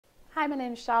Hi, my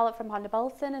name is Charlotte from Honda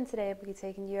Bolton, and today I'll be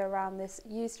taking you around this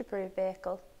used approved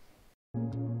vehicle.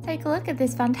 Take a look at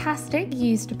this fantastic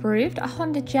used approved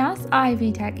Honda Jazz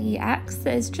i-VTEC EX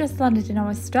that has just landed in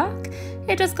our stock.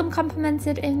 It does come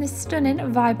complemented in this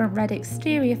stunning vibrant red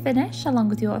exterior finish along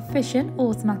with your efficient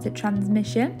automatic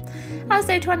transmission. As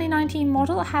a 2019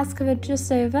 model, it has covered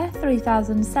just over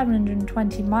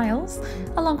 3,720 miles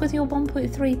along with your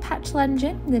 1.3 petrol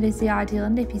engine that is the ideal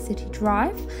nippy city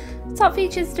drive. Top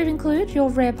features do include your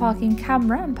rear parking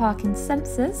camera and parking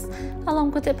sensors,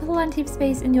 along with plenty of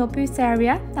space in your boot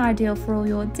area, ideal for all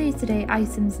your day-to-day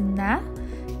items in there.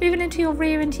 Moving into your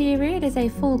rear interior, it is a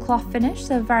full cloth finish,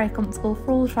 so very comfortable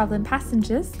for all travelling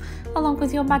passengers, along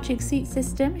with your magic seat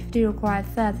system if you do require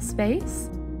further space.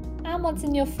 And once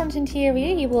in your front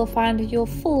interior, you will find your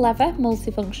full leather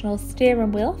multifunctional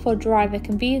steering wheel for driver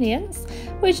convenience,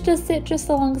 which does sit just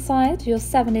alongside your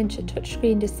 7-inch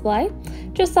touchscreen display.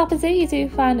 Just opposite, you do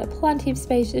find plenty of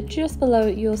space just below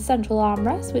your central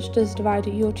armrest, which does divide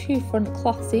your two front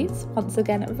cloth seats, once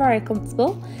again very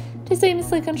comfortable. To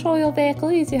seamlessly control your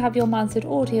vehicle, you do have your mounted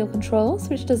audio controls,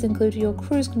 which does include your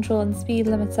cruise control and speed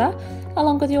limiter,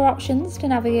 along with your options to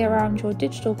navigate around your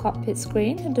digital cockpit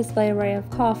screen and display an array of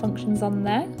car functions on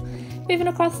there. Moving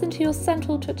across into your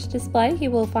central touch display,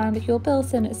 you will find your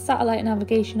built-in satellite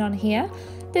navigation on here.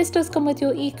 This does come with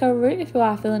your eco route if you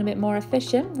are feeling a bit more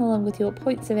efficient, along with your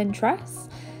points of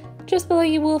interest. Just below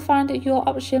you will find your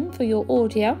option for your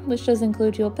audio, which does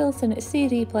include your built-in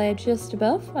CD player just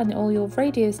above and all your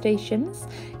radio stations.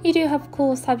 You do of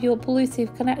course have your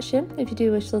Bluetooth connection if you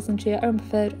do wish to listen to your own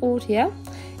preferred audio.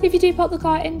 If you do pop the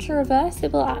car into reverse,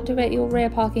 it will activate your rear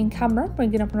parking camera,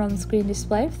 bringing up an on-screen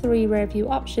display of 3 rear view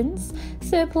options,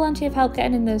 so plenty of help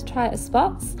getting in those tighter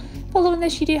spots. Following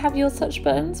this, you do have your touch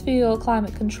buttons for your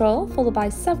climate control, followed by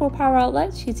several power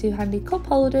outlets, your 2 handy cup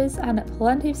holders and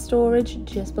plenty of storage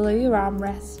just below your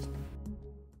armrest.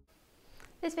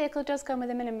 This vehicle does come with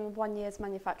a minimum of 1 year's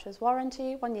manufacturer's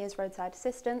warranty, 1 year's roadside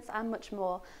assistance and much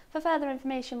more. For further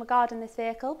information regarding this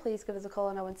vehicle, please give us a call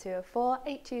on 01204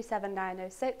 827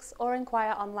 906 or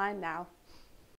inquire online now.